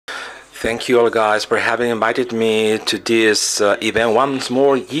Thank you all guys for having invited me to this event once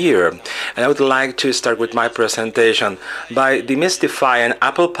more year. And I would like to start with my presentation by demystifying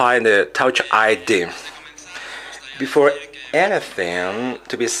Apple Pie and the Touch ID. Before anything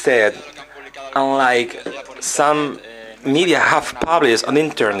to be said, unlike some media have published on the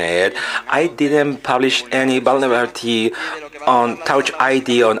internet, I didn't publish any vulnerability on Touch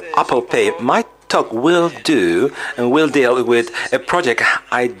ID on Apple Pay. My talk will do and will deal with a project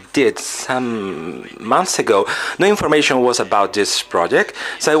I did some months ago. No information was about this project,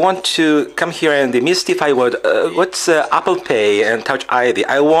 so I want to come here and demystify what's Apple Pay and Touch ID.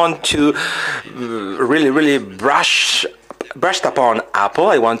 I want to really brushed upon Apple.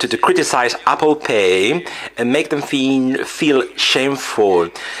 I wanted to criticize Apple Pay and make them feel shameful.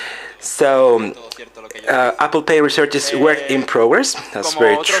 So Apple Pay research is work in progress. That's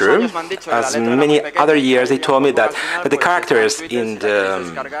very true. As many other years, they told me that the characters in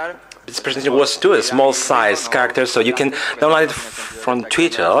this presentation was too a small size character, so you can download it from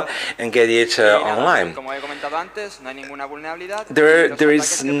Twitter and get it online. There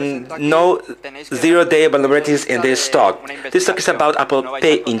is no zero-day vulnerabilities in this talk. This talk is about Apple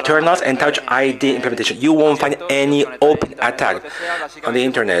Pay internals and Touch ID implementation. You won't find any open attack on the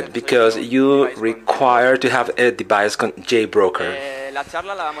internet because you require to have a device jailbroker.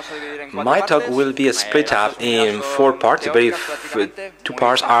 My talk will be split up in 4 parts. Two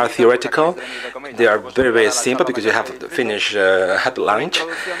parts are theoretical. They are very simple because you have to finish at lunch.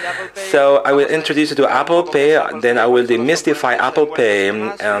 So I will introduce you to Apple Pay, then I will demystify Apple Pay,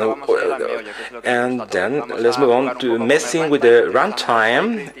 and then let's move on to messing with the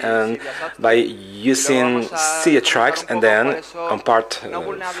runtime and by using C tracks, and then on part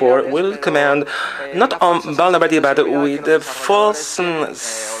 4 we'll command not on vulnerability but with the false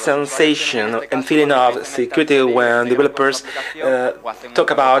sensation and feeling of security when developers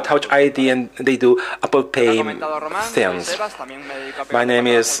talk about Touch ID and they do Apple Pay things. My name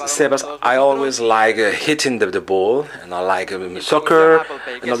is Sebastian. I always like hitting the ball, and I like soccer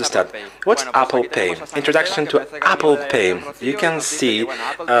and all this stuff. What's Apple Pay? Introduction to Apple Pay. You can see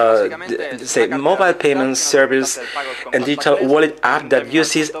say mobile payment service and digital wallet app that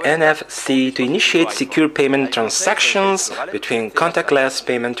uses NFC to initiate secure payment transactions between contactless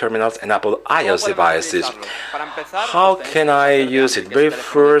payment terminals and Apple iOS devices. How can I use it? Very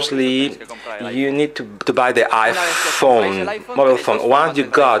firstly, you need to buy the iPhone, mobile phone. Once you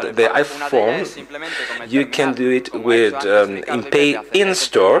got the iPhone, you can do it with in Pay in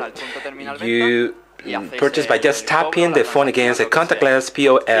store. You purchase by just tapping the phone against a contactless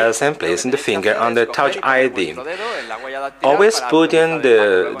POS and placing the finger on the Touch ID. Always putting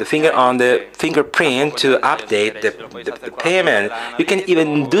the finger on the fingerprint to update the payment. You can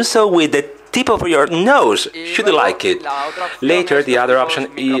even do so with the tip of your nose, should you like it. Later, the other option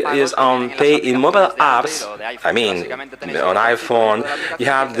is on Pay in mobile apps. I mean, on iPhone, you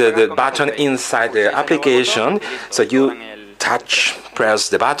have the button inside the application, so you press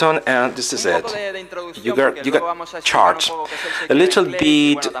the button, and this is it. You got charged. A little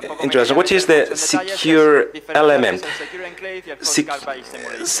bit interesting. What is the secure element?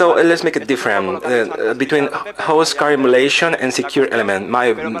 So let's make it different between host car emulation and secure element.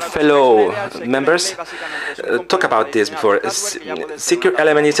 My fellow members talk about this before. Secure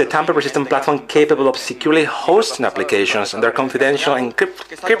element is a tamper-resistant platform capable of securely hosting applications and their confidential and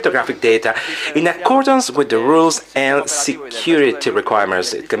cryptographic data in accordance with the rules and security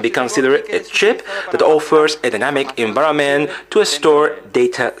requirements. It can be considered a chip that offers a dynamic environment to store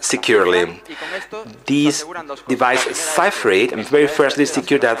data securely. These devices cipher it and very firstly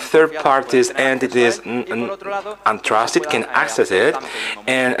secure that third parties, entities, untrusted can access it,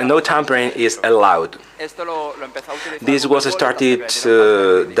 and no tampering is allowed. This was started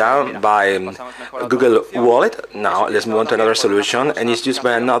down by Google Wallet. Now let's move on to another solution, and it's used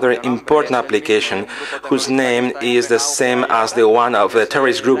by another important application whose name is the same as the one of a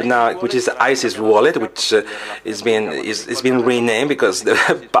terrorist group now, which is ISIS Wallet, which is been renamed because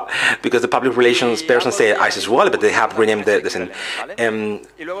the public relations person said ISIS Wallet, but they have renamed the same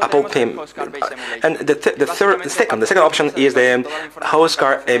Apple Pay. And the second option is the host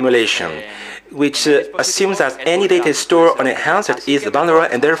car emulation, which assumes that any data stored on a handset is vulnerable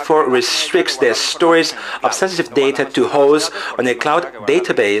and therefore restricts the storage of sensitive data to hosts on a cloud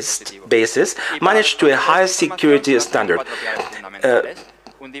database basis managed to a high security standard.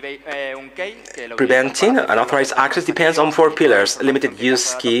 Preventing unauthorized access depends on 4 pillars: limited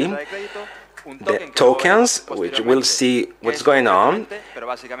use key, the tokens, which we'll see what's going on,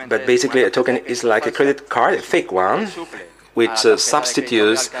 but basically a token is like a credit card, a fake one, which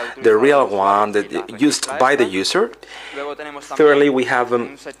substitutes the real one that used by the user. Thirdly, we have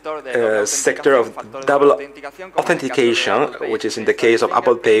a sector of double authentication, which is in the case of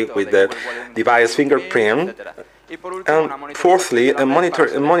Apple Pay with the device fingerprint. And fourthly, a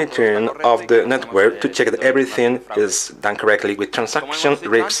monitoring of the network to check that everything is done correctly with transaction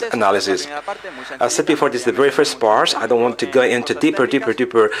risk analysis. As said before, this is the very first part. I don't want to go into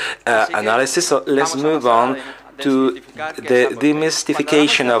deeper analysis, so let's move on to the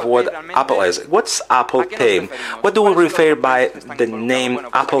demystification of what Apple is. What's Apple Pay? What do we refer by the name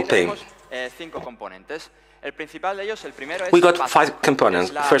Apple Pay? We got 5 components.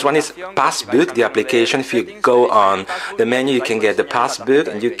 First one is Passbook, the application. If you go on the menu, you can get the Passbook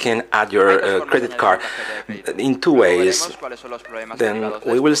and you can add your credit card in 2 ways. Then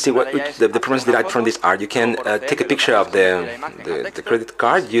we will see what the problems derived from this are. You can take a picture of the credit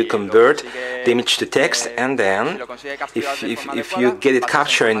card, you convert the image to text, and then if you get it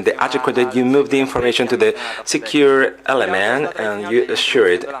captured in the address code, you move the information to the secure element and you assure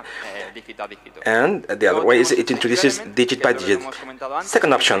it. And the other way is it introduces digit by digit.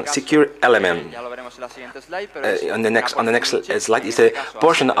 Second option, secure element. On the next slide is a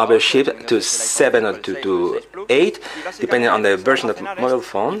portion of a chip to 7 or to 8, depending on the version of mobile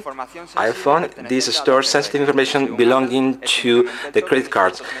phone, iPhone. This stores sensitive information belonging to the credit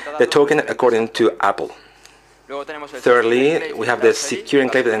cards, the token according to Apple. Thirdly, we have the secure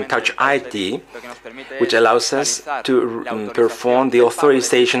encrypted and touch ID, which allows us to perform the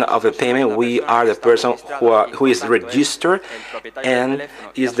authorization of a payment. We are the person who is registered and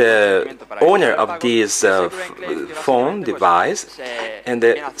is the owner of this phone device. And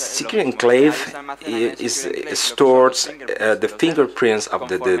the secure enclave stores the fingerprints of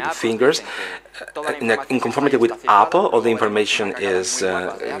the fingers. In conformity with Apple, all the information is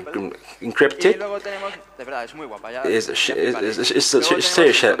encrypted. She's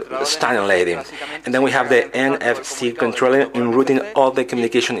a stunning lady. And then we have the NFC controller enrouting all the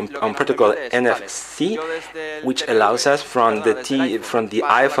communication on protocol NFC, which allows us from the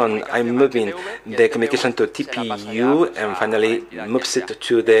iPhone, I'm moving the communication to TPU and finally moves it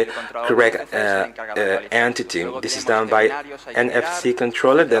to the correct entity. This is done by NFC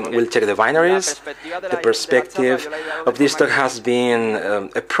controller. Then we'll check the binaries. The perspective of this talk has been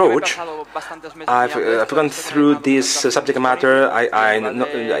approached. I've gone through this subject matter. I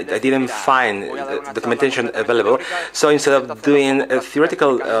didn't find documentation available, so instead of doing a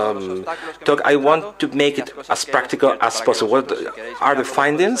theoretical talk, I want to make it as practical as possible. What are the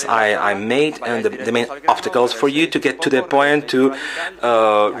findings I made and the main obstacles for you to get to the point to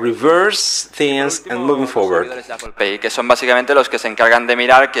reverse things and moving forward? Que son básicamente los que se encargan de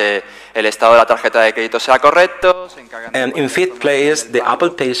mirar que el estado de la tarjeta de crédito sea correcto. And in fifth place, the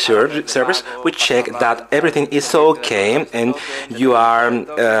Apple Pay service, which check that everything is okay and you are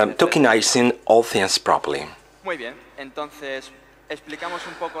tokenizing all things properly.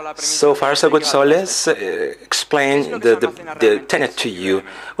 So far, so good. So let's explain the tenet to you.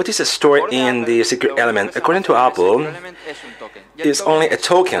 What is stored in the secret element? According to Apple, it's only a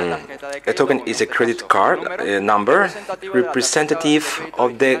token. A token is a credit card number representative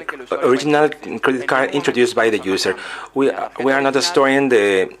of the original credit card introduced by the user. We are not storing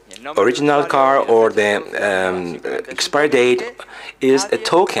the original card or the expiry date. Is a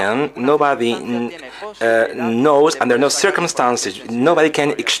token. Nobody knows under no circumstances. Nobody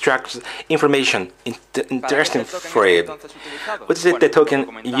can extract information interesting for it. What is it the token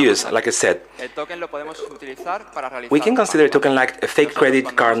use? Like I said, we can consider a token like a fake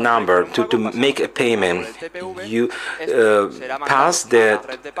credit card number to make a payment. You pass the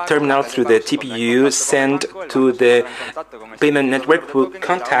terminal through the TPU, send to the payment network who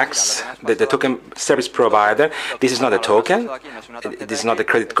contacts the token service provider. This is not a token. This is not a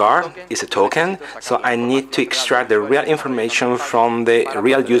credit card. It's a token. So I need to extract the real information from the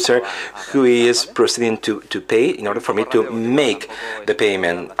real user who is proceeding to pay in order for me to make the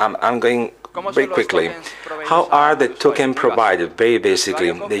payment. I'm going very quickly. How are the tokens provided? Very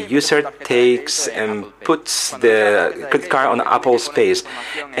basically, the user takes and puts the credit card on Apple's Pay,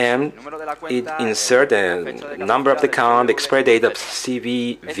 and it inserts the number of the account, the expiry date of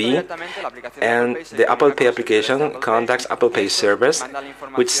CVV, and the Apple Pay application contacts Apple Pay service,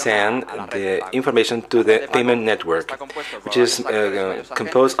 which send the information to the payment network, which is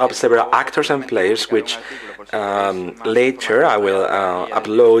composed of several actors and players which Later, I will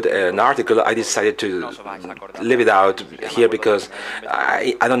upload an article. I decided to leave it out here because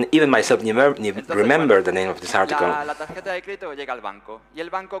I don't even myself remember the name of this article.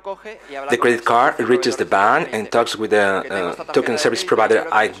 The credit card reaches the bank and talks with the token service provider.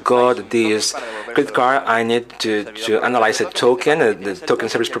 I got this credit card. I need to analyze a token. The token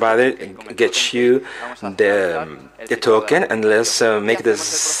service provider gets you the token, and let's make the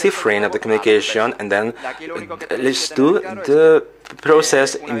ciphering of the communication, and then let's do the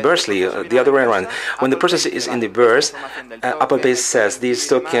process inversely, the other way around. When the process is in reverse, Apple Pay says these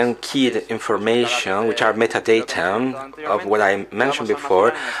token keyed information, which are metadata of what I mentioned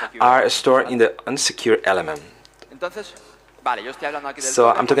before, are stored in the unsecure element.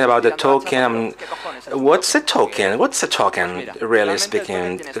 So I'm talking about the token. What's a token? What's a token, really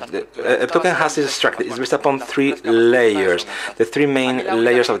speaking? A token has this structure. It's based upon 3 layers. The 3 main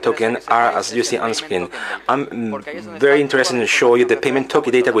layers of the token are as you see on screen. I'm very interested in showing you the payment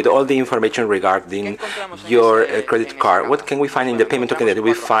token data with all the information regarding your credit card. What can we find in the payment token data?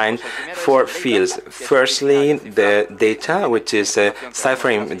 We find 4 fields. Firstly, the data, which is a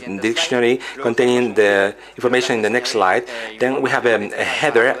ciphering dictionary containing the information in the next slide. Then we have a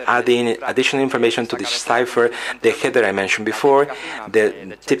header adding additional information to decipher the header I mentioned before, the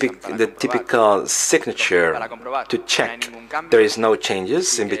typical signature to check there is no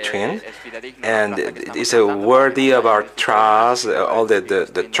changes in between, and it's a worthy of our trust, all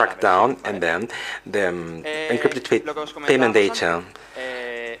the track down, and then the encrypted payment data.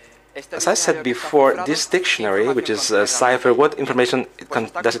 As I said before, this dictionary, which is a cipher, what information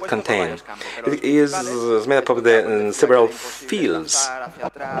does it contain? It is made up of the several fields.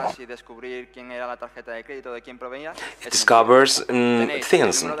 It discovers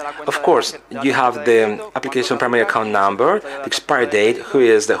things. Of course, you have the application primary account number, the expiry date, who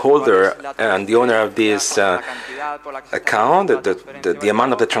is the holder and the owner of this account, the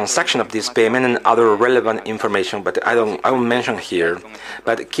amount of the transaction of this payment, and other relevant information. But I won't mention here.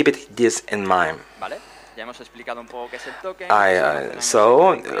 But keep this in mind. We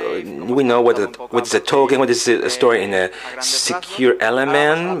know what is a token, what is stored in a secure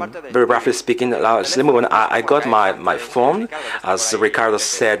element. Very roughly speaking, let's move on. I got my phone, as Ricardo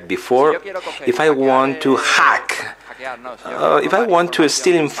said before. If I want to hack, if I want to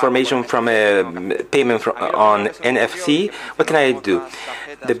steal information from a payment on NFC, what can I do?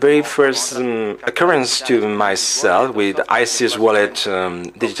 The very first occurrence to myself with ICS wallet,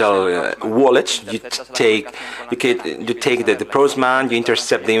 digital wallet, you take the postman, you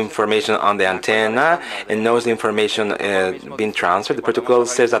intercept the information on the antenna, and knows the information being transferred. The protocol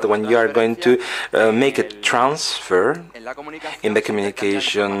says that when you are going to make a transfer in the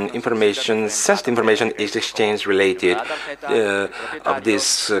communication, sensitive information is exchanged related of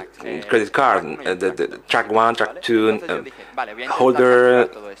this credit card, the track 1, track 2, holder.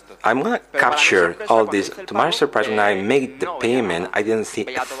 I'm going to capture all this. To my surprise, when I made the payment, I didn't see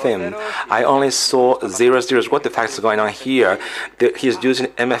a thing. I only saw zeros. What the fuck is going on here? He's using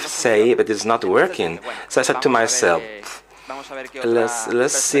MFSA, but it's not working. So I said to myself,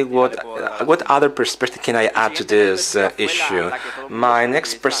 let's see what other perspective can I add to this issue. My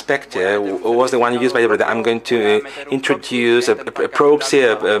next perspective was the one used by everybody. I'm going to introduce a proxy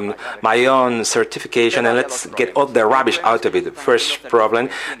of my own certification, and let's get all the rubbish out of it. First problem,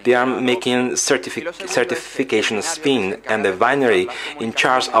 they are making certification spin, and the binary in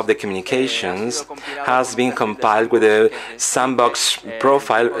charge of the communications has been compiled with a sandbox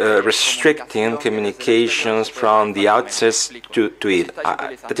profile restricting communications from the outset to it.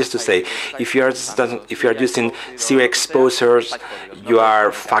 That is to say, if you are using zero exposures, you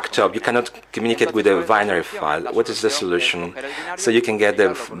are fucked up. You cannot communicate with a binary file. What is the solution? So you can get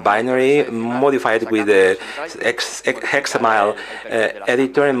the binary, modify it with a hexamile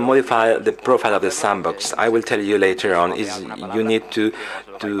editor, and modify the profile of the sandbox. I will tell you later on. You need to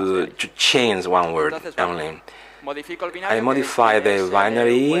change one word only. I modify the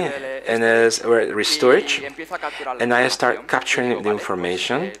binary and restore it, and I start capturing the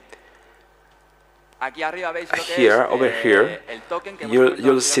information. Here, over here,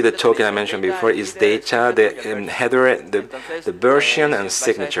 you'll see the token I mentioned before is data, the header, the version, and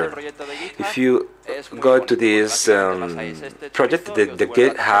signature. If you go to this project, the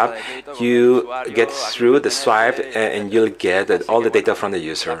GitHub, you get through the swipe, and you'll get all the data from the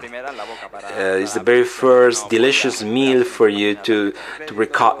user. It's the very first delicious meal for you to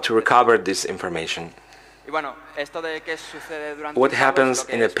recover this information. What happens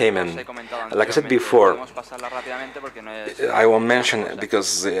in a payment? Like I said before, I won't mention it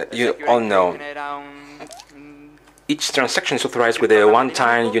because you all know. each transaction is authorized with a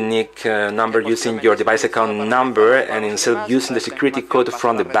one-time unique number using your device account number, and instead of using the security code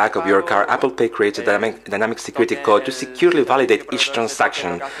from the back of your car, Apple Pay creates a dynamic security code to securely validate each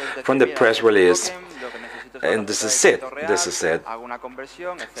transaction from the press release. And this is it.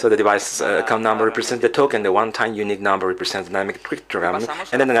 So the device account number represents the token, the one-time unique number represents the dynamic cryptogram,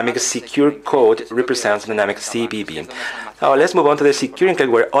 and the dynamic secure code represents the dynamic CBB. Now let's move on to the secure enclave,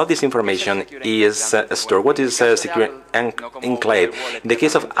 where all this information is stored. What is a secure enclave? In the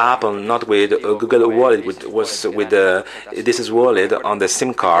case of Apple, not with Google Wallet, was with this is wallet on the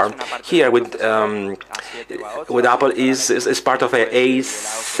SIM card. Here with Apple is part of a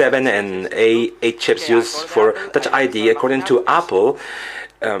A7 and A8 chips used for Touch ID. According to Apple,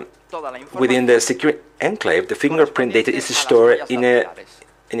 within the secure enclave, the fingerprint data is stored in an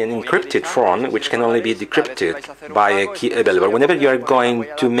encrypted form, which can only be decrypted by a key available. Whenever you are going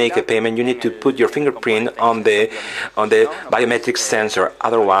to make a payment, you need to put your fingerprint on the biometric sensor.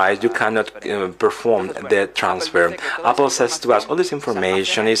 Otherwise, you cannot perform the transfer. Apple says to us, all this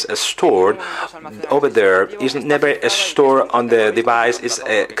information is stored over there. It's never stored on the device. It's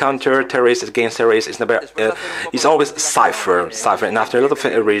a counter-terrorist against terrorists. It's never. It's always cipher. And after a lot of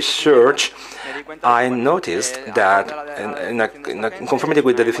research, I noticed that in conformity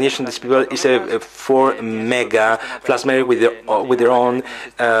with the definition, this people is a 4 mega flash memory with their own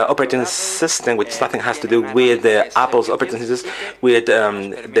operating system, which nothing has to do with the Apple's operating system, with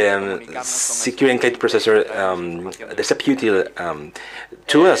the secure enclave processor, the subUtil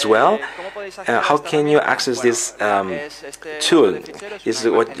tool as well. How can you access this tool? Is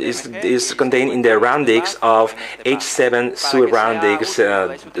what is contained in the roundix of H7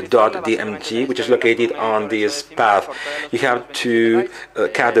 roundix.dmg, which is located on this path. You have to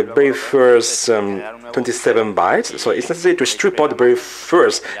cut the very first 27 bytes, so it's necessary to strip out the very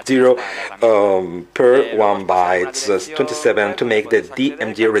first 0 per 1 byte, 27, to make the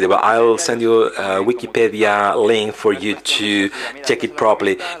DMG readable. I'll send you a Wikipedia link for you to check it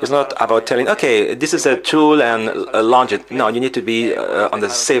properly. It's not about telling, okay, this is a tool and launch it. No, you need to be on the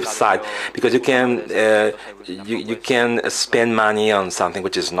safe side, because you can spend money on something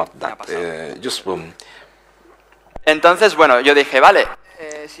which is not that useful. Entonces, bueno, yo dije, vale.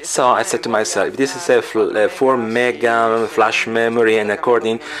 So I said to myself, if this is a 4 mega flash memory, and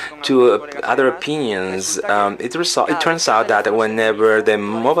according to other opinions, it turns out that whenever the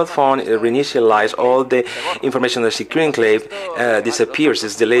mobile phone reinitializes, all the information on the secure enclave disappears,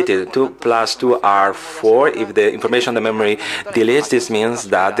 is deleted. 2 plus 2 are 4. If the information on the memory deletes, this means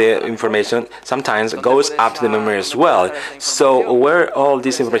that the information sometimes goes up to the memory as well. So where all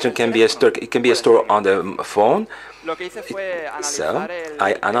this information can be stored, it can be stored on the phone. So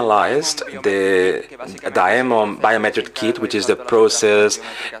I analyzed the Diamond biometric kit, which is the process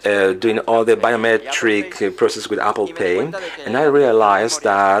doing all the biometric process with Apple Pay, and I realized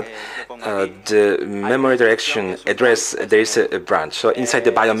that the memory direction address, there is a branch. So inside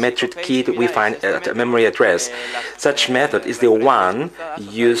the biometric kit we find a memory address. Such method is the one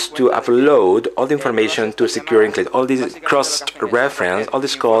used to upload all the information to secure enclave. All these cross-reference, all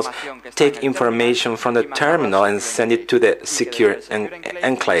these calls take information from the terminal and send it to the secure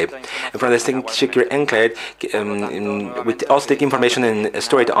enclave. And from the secure enclave, we also take information and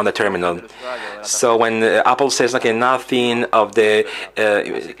store it on the terminal. So when Apple says, okay, nothing of the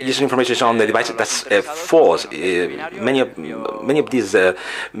user information is on the device, that's false. Many of these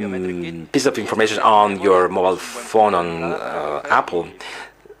pieces of information on your mobile phone on Apple,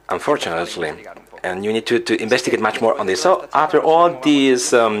 unfortunately. And you need to investigate much more on this. So after all this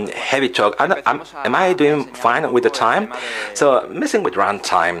heavy talk, am I doing fine with the time? So messing with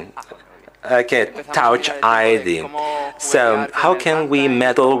runtime. Okay, Touch ID. So how can we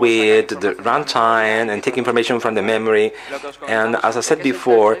meddle with the runtime and take information from the memory? And as I said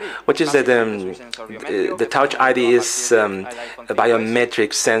before, what is the Touch ID is a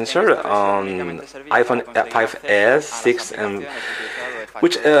biometric sensor on iPhone 5s, 6, and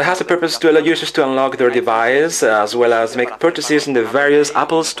which has the purpose to allow users to unlock their device, as well as make purchases in the various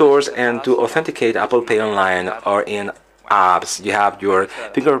Apple stores and to authenticate Apple Pay online or in apps. You have your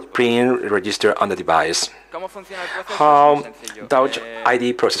fingerprint register on the device. How Touch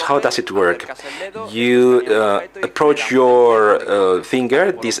ID process, how does it work? You approach your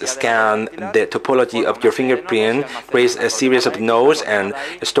finger, this scan the topology of your fingerprint, create a series of nodes and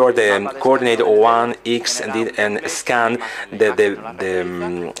store the coordinate 1, X, and scan the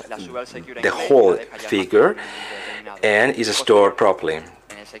whole figure, and is stored properly.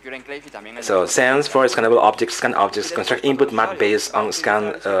 So sense for scannable objects, scan objects, construct input map based on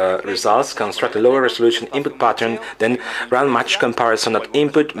scan results, construct a lower resolution input pattern, then run match comparison of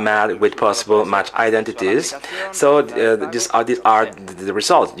input map with possible match identities. So these are the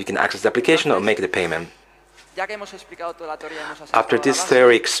results. You can access the application or make the payment. After this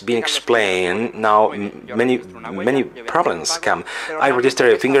theory being explained, now many problems come. I register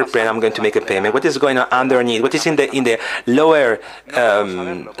a fingerprint. I'm going to make a payment. What is going on underneath? What is in the lower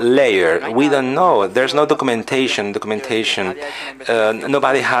layer? We don't know. There's no documentation.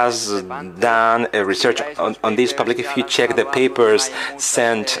 Nobody has done a research on this public. If you check the papers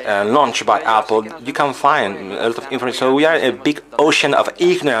sent launched by Apple, you can find a lot of information. So we are in a big ocean of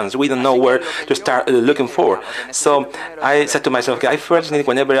ignorance. We don't know where to start looking for. So I said to myself, okay, I first need,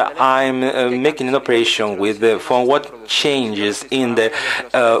 whenever I'm making an operation with the phone, what changes in the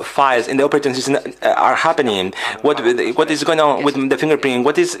files, in the operating system are happening? What is going on with the fingerprint?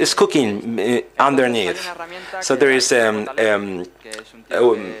 What is cooking underneath? So there is a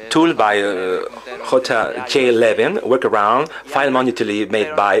tool by J11, workaround, file monitoring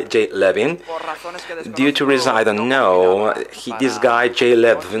made by J11. Due to reason I don't know, this guy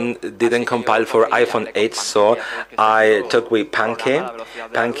J11 didn't compile for iPhone 8, so I took with Pancake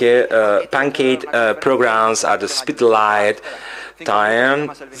programs at the speedlight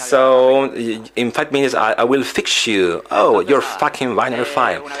time. So in 5 minutes I will fix you. Oh, your fucking binary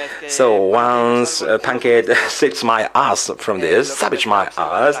file. So once Pancake saved my ass from this, savaged my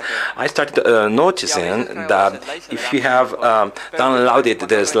ass, I started noticing that if you have downloaded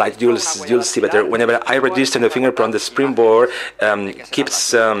the slide, you'll see better. Whenever I register the fingerprint, the Springboard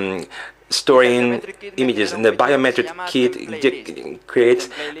keeps storing images, and the biometric kit creates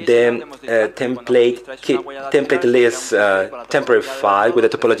the template list temporary file with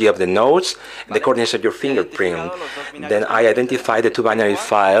the topology of the nodes and the coordinates of your fingerprint. Then I identify the two binary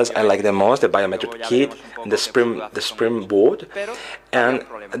files I like the most, the biometric kit and the Springboard. And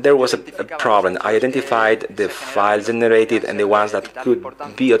there was a problem. I identified the files generated and the ones that could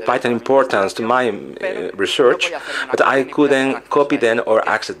be of vital importance to my research, but I couldn't copy them or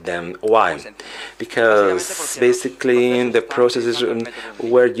access them. Why? Because basically the processes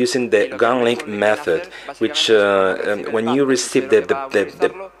were using the gun link method, which when you receive the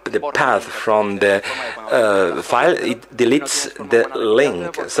path from the file, it deletes the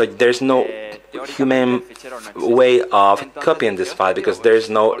link. So there's no human way of copying this file because there is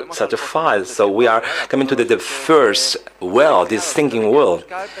no such a file. So we are coming to the first well, this thinking world.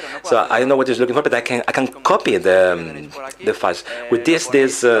 So I don't know what it's looking for, but I can copy the files with this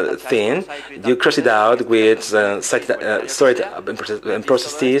thing. You cross it out with storage and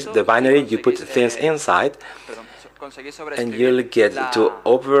processes the binary. You put things inside, and you'll get to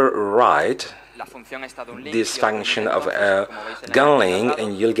override this function of gunling,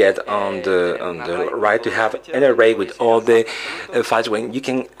 and you'll get on the right to have an array with all the files. When you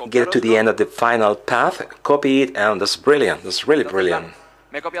can get to the end of the final path, copy it, and that's brilliant. That's really brilliant.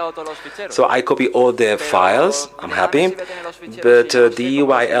 So I copy all the files. I'm happy, but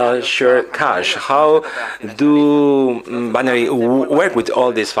DYL share cache. How do binary work with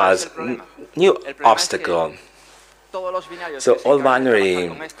all these files? New obstacle. So all binary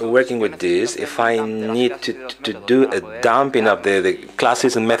working with this, if I need to do a dumping of the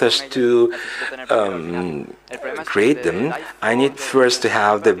classes and methods to create them, I need first to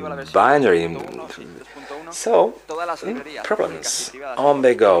have the binary. So, problems on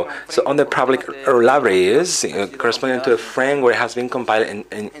the go. So on the public libraries, corresponding to a framework has been compiled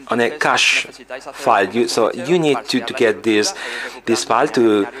on a cache file. So you need to get this file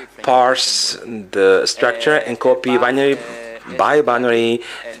to parse the structure and copy binary by binary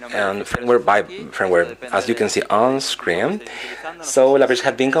and framework by framework, as you can see on screen. So libraries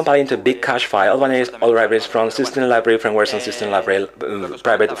have been compiled into a big cache file. All libraries from system library frameworks and system library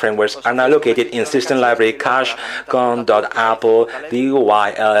private frameworks are now located in system library cache.con.apple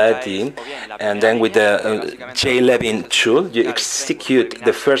byld, and then with the J11 tool you execute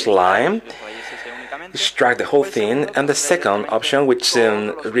the first line, extract the whole thing, and the second option, which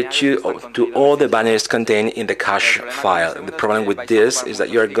reads you to all the binaries contained in the cache file. The problem with this is that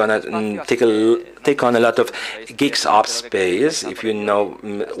you're gonna take on a lot of gigs of space. If you know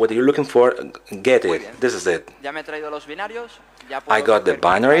what you're looking for, get it. This is it. I got the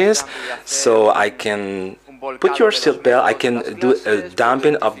binaries, so I can put your seatbelt, I can do a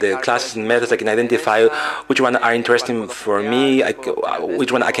dumping of the classes and methods. I can identify which one are interesting for me,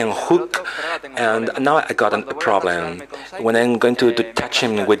 which one I can hook. And now I got a problem. When I'm going to touch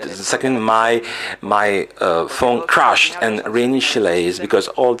him with the second, my phone crashed and reinitialized because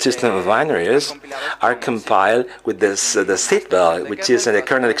all system binaries are compiled with the seatbelt, which is a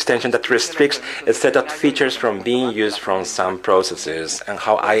kernel extension that restricts a set of features from being used from some processes and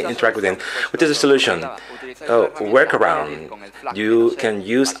how I interact with them. What is the solution? Workaround. You can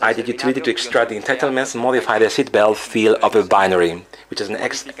use ID utility to extract the entitlements and modify the seatbelt field of a binary, which is an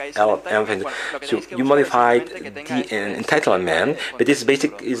XLM. So you modify the entitlement, but this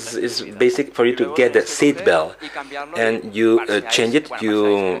is basic for you to get the seatbelt, and you change it,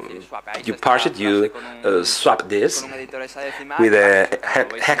 you parse it, you swap this with a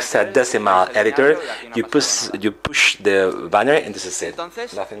hexadecimal editor. You push the binary, and this is it.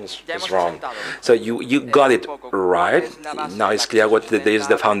 Nothing is wrong. So you got it right. Now it's clear what is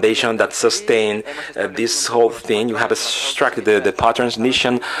the foundation that sustains this whole thing. You have extracted the patterns,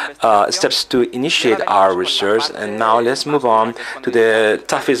 mission, steps to initiate our research, and now let's move on to the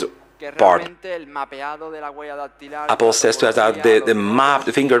toughest part. Apple says to us that the map,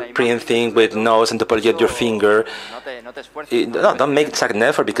 the fingerprint thing with nose and topology of your finger, don't make such an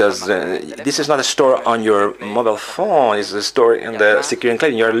effort, because this is not a store on your mobile phone, it's a store in the secure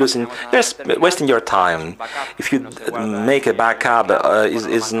enclave. You're wasting your time. If you make a backup,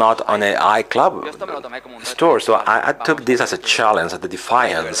 it's not on an iCloud store. So I took this as a challenge, as a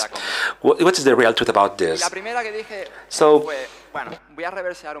defiance. What is the real truth about this? So I'm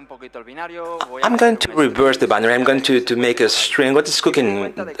going to reverse the binary. I'm going to make a string. What is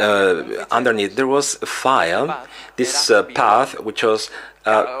cooking underneath? There was a file, this path, which was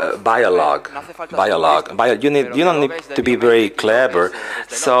biolog. You don't need to be very clever.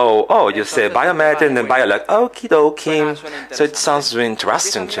 So, you say biomethod and then biolog. Okie dokie. So it sounds very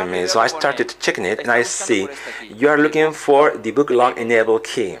interesting to me. So I started checking it, and I see you are looking for the book log enable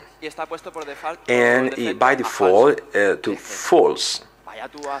key, and by default to false.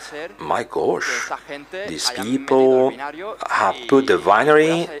 My gosh, these people have put the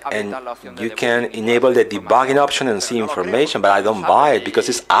binary, and you can enable the debugging option and see information, but I don't buy it because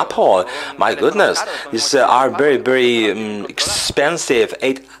it's Apple. My goodness, these are very, very expensive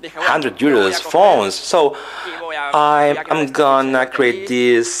 800 euros phones. So I'm gonna create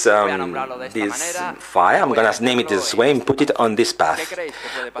this file. I'm gonna name it this way and put it on this path.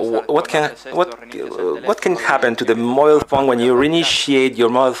 What can happen to the mobile phone when you reinitiate your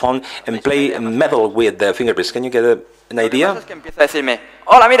mobile phone and play metal with the fingerprints? Can you get an idea? Decirme,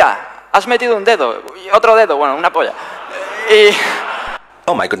 hola, mira, has metido un dedo, otro dedo, bueno, una polla.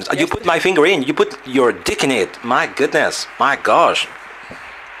 Oh my goodness, you put my finger in, you put your dick in it. My goodness, my gosh.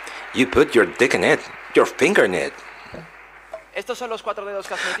 You put your dick in it, your finger in it.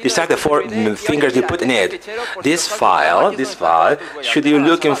 These are the 4 fingers you put in it. This file, should you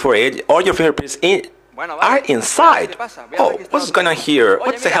looking for it, all your fingerprints are inside. Oh, what's going on here?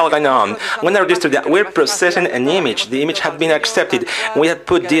 What's the hell going on? When I register that, we're processing an image. The image has been accepted. We have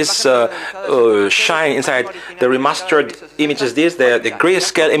put this shine inside. The remastered image is this. The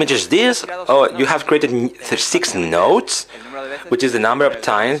grayscale image is this. Oh, you have created 6 nodes, which is the number of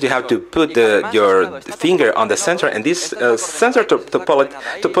times you have to put your finger on the center. And this center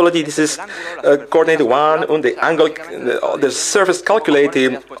topology, this is coordinate 1 on the angle, the surface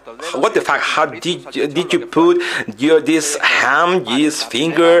calculated. What the fuck? How did you put this ham, this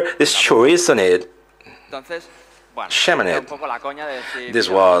finger, this choice on it? Shame on it. This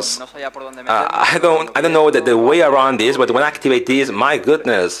was I don't know the way around this, but when I activate this, my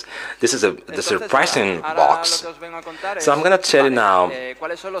goodness, this is the surprising box. So I'm gonna tell you now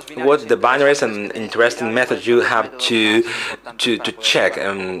what the binaries and interesting methods you have to check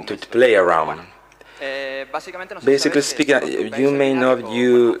and to play around. Basically speaking, you may know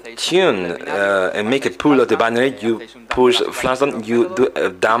you tune and make a pool of the binary, you push flash down, you do a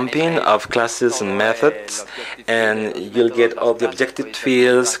dumping of classes and methods, and you'll get all the objective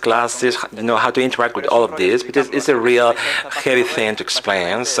fields, classes, you know how to interact with all of this, because it's a real heavy thing to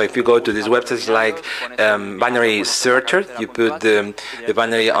explain. So if you go to these websites like binary searcher, you put the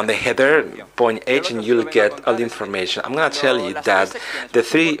binary on the header, point H, and you'll get all the information. I'm going to tell you that the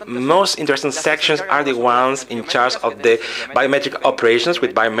 3 most interesting sections are the ones in charge of the biometric operations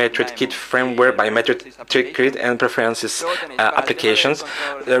with biometric kit framework, biometric kit, and preference services applications.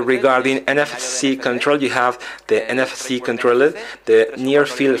 Regarding NFC control, you have the NFC controller, the near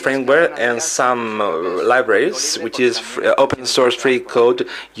field framework, and some libraries, which is open source free code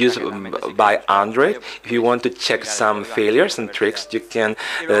used by Android. If you want to check some failures and tricks, you can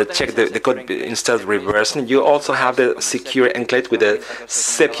check the code instead of reversing. You also have the secure enclave with the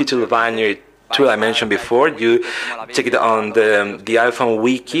septuple binary tool I mentioned before. You check it on the iPhone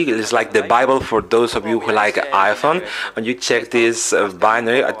wiki. It's like the Bible for those of you who like iPhone. And you check this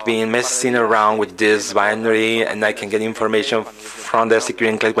binary. I've been messing around with this binary, and I can get information from the secure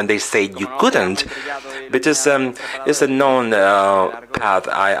enclave when they say you couldn't. But it's a known path.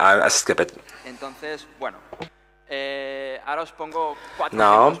 I skip it.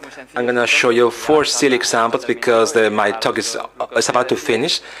 Now, I'm going to show you 4 silly examples because my talk is about to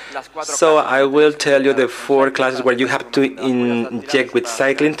finish. So I will tell you the 4 classes where you have to inject with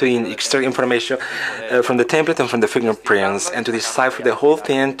cycling to extract information from the template and from the fingerprints, and to decipher the whole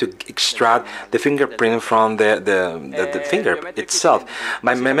thing to extract the fingerprint from the finger itself.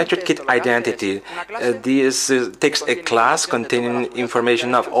 My biometric kit identity, this takes a class containing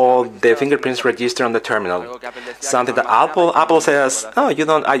information of all the fingerprints registered on the terminal. Something that Apple says, oh,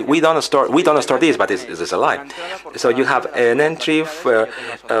 we don't store this, but it's a lie. So you have an entry for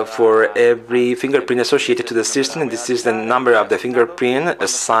every fingerprint associated to the system, and this is the number of the fingerprint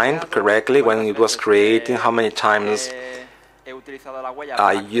assigned correctly when it was created, how many times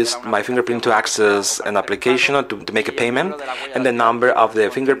I used my fingerprint to access an application or to make a payment, and the number of the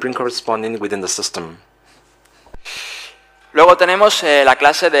fingerprint corresponding within the system. Luego tenemos la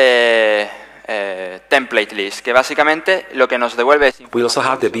clase de template list, que básicamente lo que nos devuelve es... We also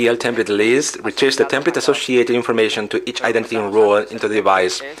have the BL template list, retrieves the template associated information to each identity enrolled into the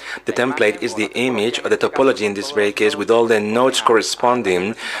device. The template is the image or the topology in this very case with all the nodes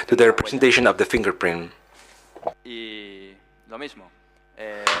corresponding to the representation of the fingerprint. Y lo mismo.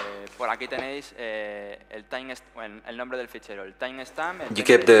 Por aquí tenéis el nombre del fichero, el timestamp. You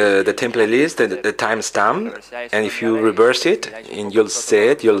get the template list, the timestamp, and if you reverse it, and you'll see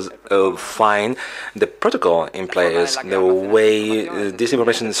it, you'll find the protocol in place, the way this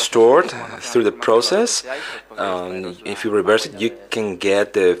information is stored through the process. If you reverse it, you can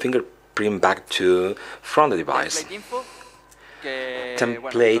get the fingerprint back from the device.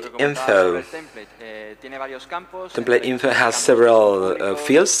 Template info. Template info has several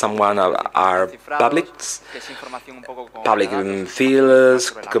fields. Some are public fields,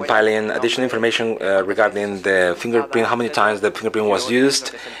 compiling additional information regarding the fingerprint, how many times the fingerprint was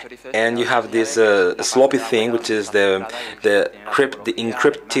used, and you have this sloppy thing, which is the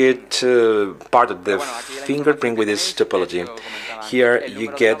encrypted part of the fingerprint with this topology. Here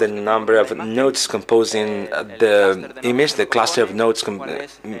you get the number of nodes composing the image, the cluster of nodes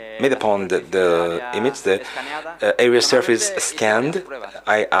made upon the image, the area surface scanned.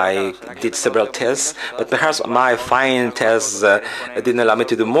 I did several tests, but perhaps my fine tests didn't allow me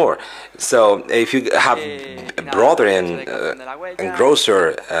to do more. So if you have broader and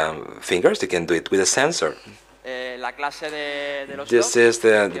grosser fingers, you can do it with a sensor. This is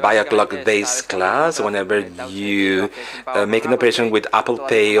the BioClock-based class. Whenever you make an operation with Apple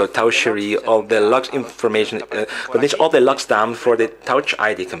Pay or Touch ID, all the logs information contains all the logs down for the Touch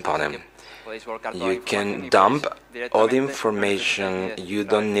ID component. You can dump all the information. You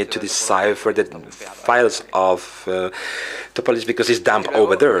don't need to decipher the files of topology because it's dumped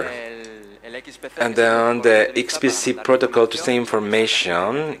over there. And then the XPC protocol to send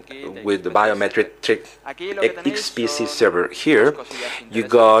information with the biometric XPC server. Here you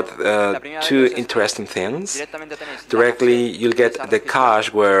got 2 interesting things. Directly you'll get the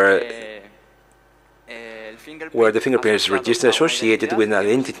cache where the fingerprint is registered associated with an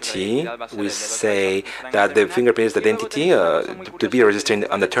identity. We say that the fingerprint is the identity to be registered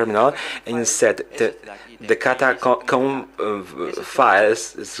on the terminal, and instead the catacomb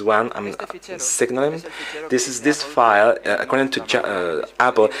files is one I'm signaling. This is this file according to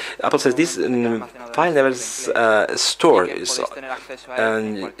Apple. Apple says this file never is stored,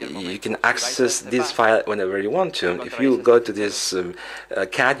 and you can access this file whenever you want to. If you go to this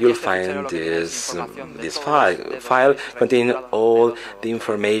cat, you'll find this file containing all the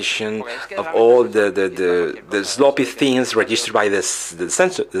information of all the sloppy things registered by the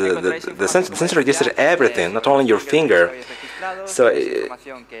sensor. The sensor registers everything, not only your finger. So it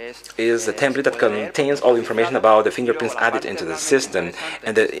is a template that contains all information about the fingerprints added into the system.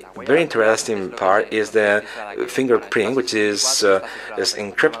 And the very interesting part is the fingerprint, which is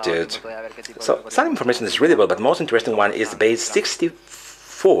encrypted. So some information is readable, but most interesting one is base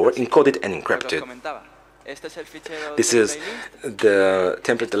 64 encoded and encrypted. This is the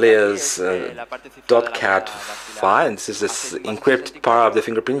template layers .cat file, and this is the encrypted part of the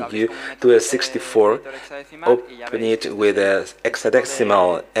fingerprint. You do a 64, open it with a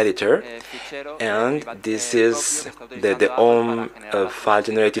hexadecimal editor, and this is the OM file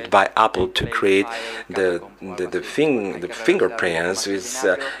generated by Apple to create the fingerprints.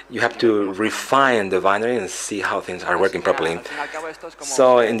 You have to refine the binary and see how things are working properly.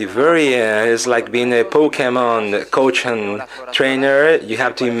 So in the very end, it's like being a Pokemon coach and trainer. You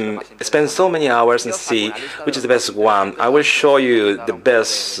have to spend so many hours and see which is the best one. I will show you the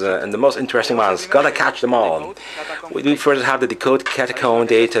best and the most interesting ones. Gotta catch them all. We first have the decode catacomb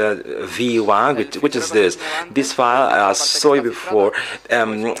data V1, which is this. This file I saw you before.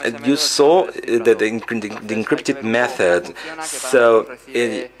 You saw the encrypted method. So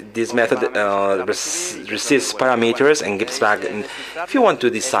this method receives parameters and gives back. And if you want to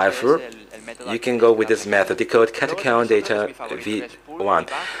decipher, you can go with this method, decode catacomb data V1.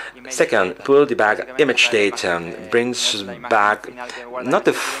 Second, pull debug image data, brings back not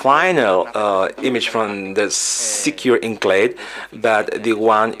the final image from the secure enclave, but the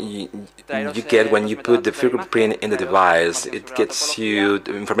one you get when you put the fingerprint in the device. It gets you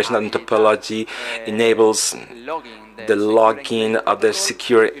the information on topology, enables the logging of the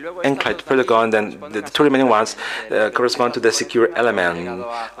secure enclave protocol, and then the two remaining ones correspond to the secure element.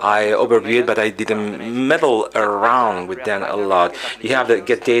 I overviewed, but I didn't meddle around with them a lot. You have the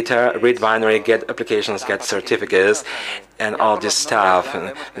get data, read binary, get applications, get certificates, and all this stuff.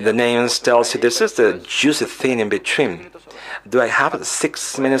 And the names tells you this is the juicy thing in between. Do I have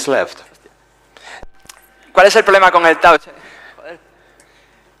 6 minutes left? ¿Cuál es el problema con el touch?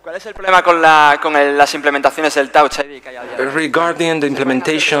 ¿Cuál es el problema con las implementaciones del Touch ID que hay a día de hoy? Regarding the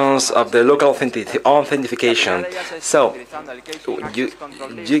implementations of the local authentication, so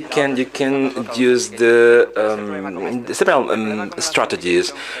you can use the several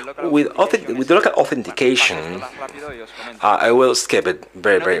strategies with the local authentication. I will skip it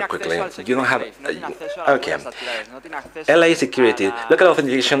very quickly. You don't have okay. LA security, local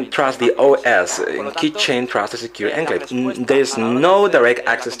authentication trusts the OS, keychain trusts the secure enclave. There is no direct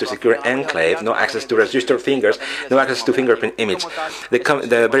access to secure enclave, no access to registered fingers, no access to fingerprint image.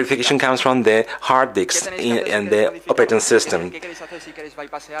 The verification comes from the hard disks and the operating system.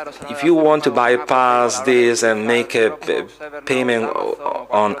 If you want to bypass this and make a payment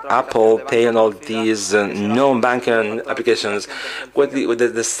on Apple Pay and all these non-banking applications, with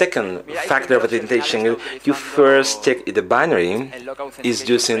the second factor of authentication, you first check if the binary is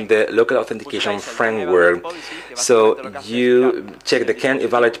using the local authentication framework. So you check the can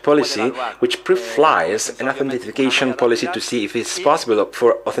evaluate policy, which pre-flies an authentication policy to see if it's possible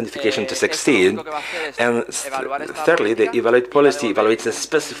for authentication to succeed. And thirdly, the evaluate policy evaluates a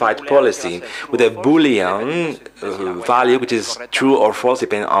specified policy with a Boolean value, which is true or false,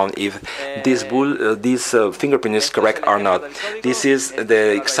 depending on if this fingerprint is correct or not. This is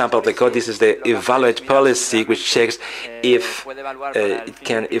the example of the code. This is the evaluate policy, which checks if it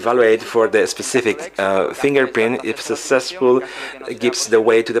can evaluate for the specific fingerprint. If successful, it gives the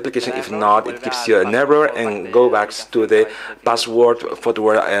way to the application. If not, it gives you an error and go back to the password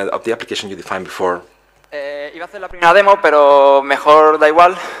forward of the application you defined before. Iba a hacer la primera demo, pero mejor da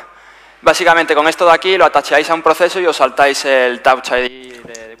igual. Básicamente, con esto de aquí lo atacháis a un proceso y os saltáis el Touch ID.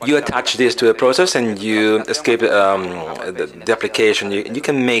 You attach this to a process and you escape the application. You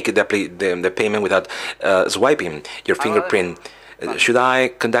can make the payment without swiping your fingerprint. Should I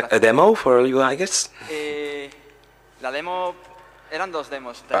conduct a demo for you, I guess? La demo eran dos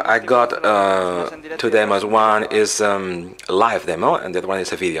demos. I got 2 demos. One is a live demo and the other one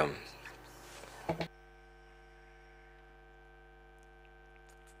is a video.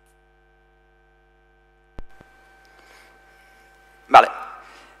 Vale.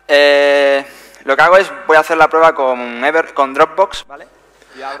 Lo que hago es, voy a hacer la prueba con Dropbox, ¿vale?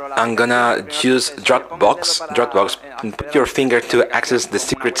 I'm gonna use Dropbox. Put your finger to access the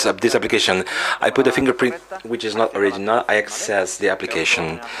secrets of this application. I put a fingerprint which is not original. I access the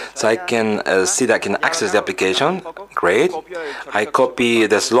application. So I can see that I can access the application. Great. I copy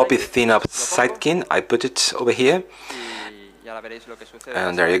the sloppy thing of Sidekin. I put it over here.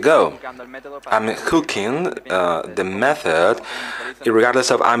 And there you go. I'm hooking the method,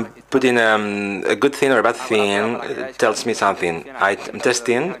 regardless of I'm putting a good thing or a bad thing. It tells me something. I'm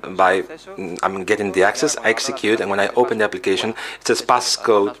testing by I'm getting the access. I execute, and when I open the application, it says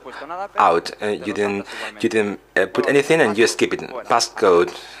passcode out. You didn't put anything, and you skip it.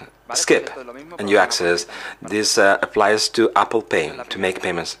 Passcode skip, and you access. This applies to Apple Pay to make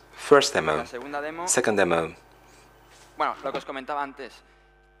payments. First demo. Second demo. Bueno, lo que os comentaba antes.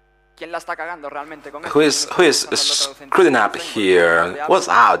 Who is screwing up here? What's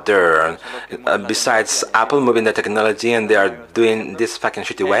out there? Besides Apple moving the technology and they are doing this fucking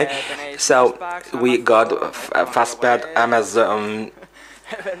shitty way. So we got Fastpad, Amazon,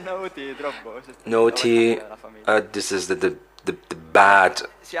 Naughty. This is the bad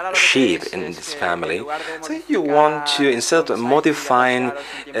sheep in this family. So you want to, instead of modifying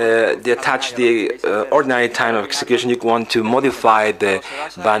the ordinary time of execution, you want to modify the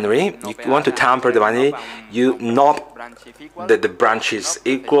binary. You want to tamper the binary. You knob the branches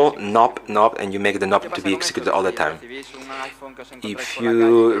equal, knob, and you make the knob to be executed all the time. If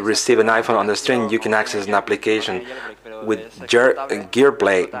you receive an iPhone on the string, you can access an application with gear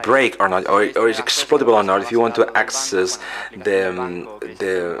brake or not, or is explodable or not. If you want to access the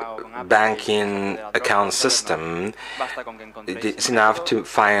banking account system, it's enough to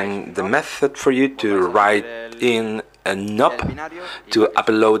find the method for you to write in a knob to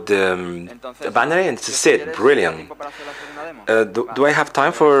upload the binary, and that's it. Brilliant. Do I have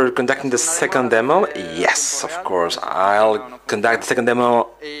time for conducting the second demo? Yes, of course. I'll conduct the second demo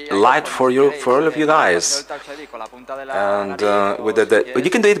live for all of you guys. And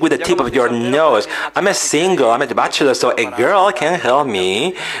you can do it with the tip of your nose. I'm a single, I'm a bachelor, so a girl can help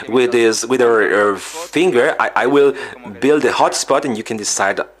me with her finger. I will build a hotspot, and you can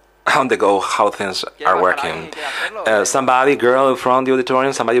decide on the go how things are working. Somebody, girl from the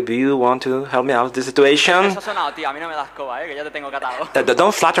auditorium, somebody of you want to help me out with this situation?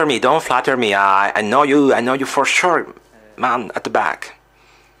 Don't flatter me, I know you for sure, man, at the back.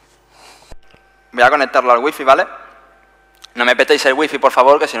 Voy a conectarlo al wifi, ¿vale? No me petéis el wifi, por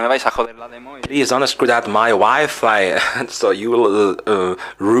favor, que si no me vais a joder la demo. Please don't screw that my Wi-Fi, so you will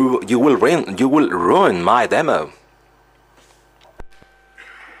ruin my demo.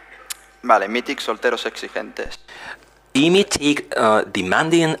 Vale, Mythic solteros exigentes. Imitate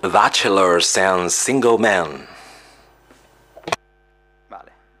demanding bachelors and single men.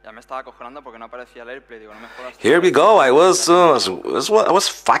 Vale, ya me estaba acojonando porque no aparecía el AirPlay, digo, no me jodas. Here we go. I was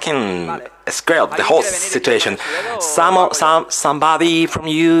fucking scared of the whole situation. Somebody from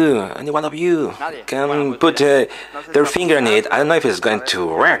you, any one of you, can put their finger in it. I don't know if it's going to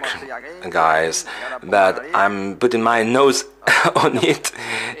work, guys, but I'm putting my nose on it.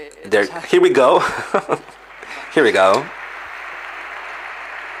 There, here we go. Here we go.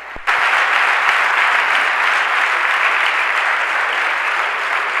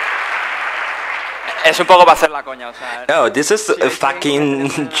 Es un poco para hacer la coña, o sea. Oh, this is a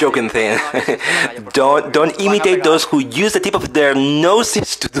fucking joking thing. Don't imitate those who use the tip of their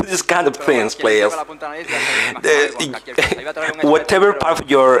noses to do this kind of things, please. Whatever part of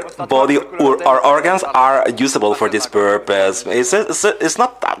your body or organs are usable for this purpose. It's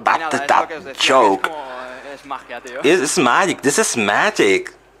not that joke. It's magic. This is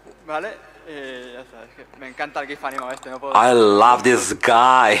magic. I love this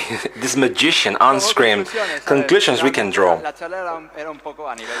guy, this magician on screen. Conclusions we can draw.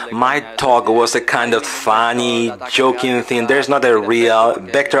 My talk was a kind of funny, joking thing. There's not a real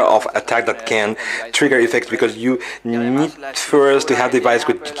vector of attack that can trigger effects, because you need first to have the device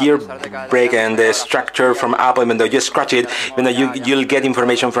with gear brake and the structure from Apple. Even though you scratch it, even though you'll get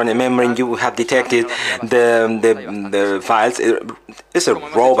information from the memory, and you have detected the files. It's a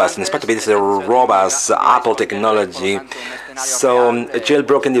robust, in spite of it, it's a robust Apple technology. So a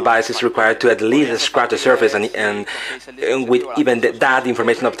jailbroken device is required to at least scratch the surface, and with even that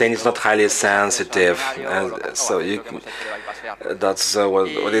information obtained is not highly sensitive. So that's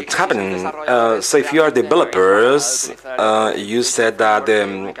what it's happening. So if you are developers, you said that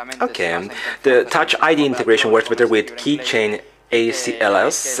the Touch ID integration works better with keychain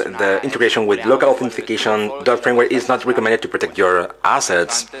ACLS. The integration with local authentication framework is not recommended to protect your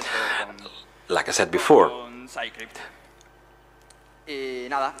assets, like I said before.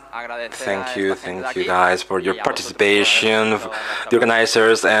 Thank you guys for your participation, the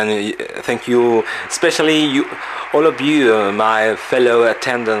organizers, and thank you, especially all of you, my fellow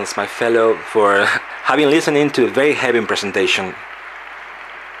attendants, for having listened to a very heavy presentation.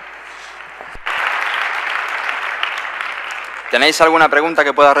 ¿Tenéis alguna pregunta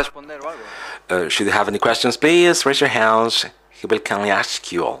que pueda responder o algo? Should you have any questions, please raise your hands. He will kindly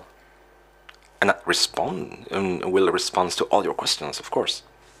ask you all. And respond, and will respond to all your questions, of course,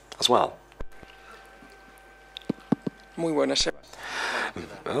 as well. Muy buenas, Sebas.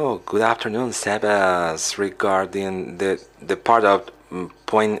 Oh, good afternoon, Sebas. Regarding the part of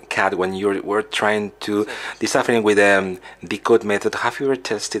point CAD when you were trying to deciphering with decode method, have you ever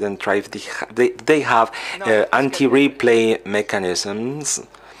tested and tried if they have anti-replay mechanisms?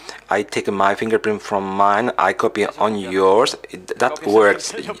 I take my fingerprint from mine, I copy on yours. That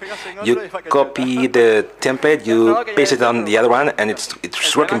works. You copy the template, you paste it on the other one, and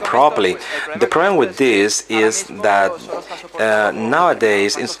it's working properly. The problem with this is that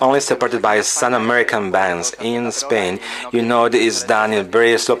nowadays it's only supported by some American banks. In Spain, you know, it is done in a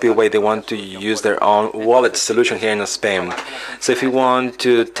very sloppy way. They want to use their own wallet solution here in Spain. So if you want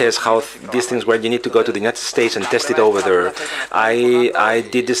to test how these things work, you need to go to the United States and test it over there. I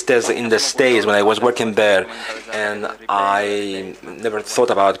did this test in the States when I was working there, and I never thought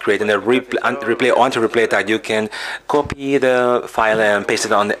about creating a replay or anti-replay tag. You can copy the file and paste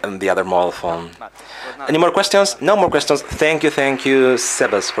it on the other mobile phone. Any more questions? No more questions. Thank you,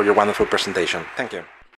 Sebas, for your wonderful presentation. Thank you.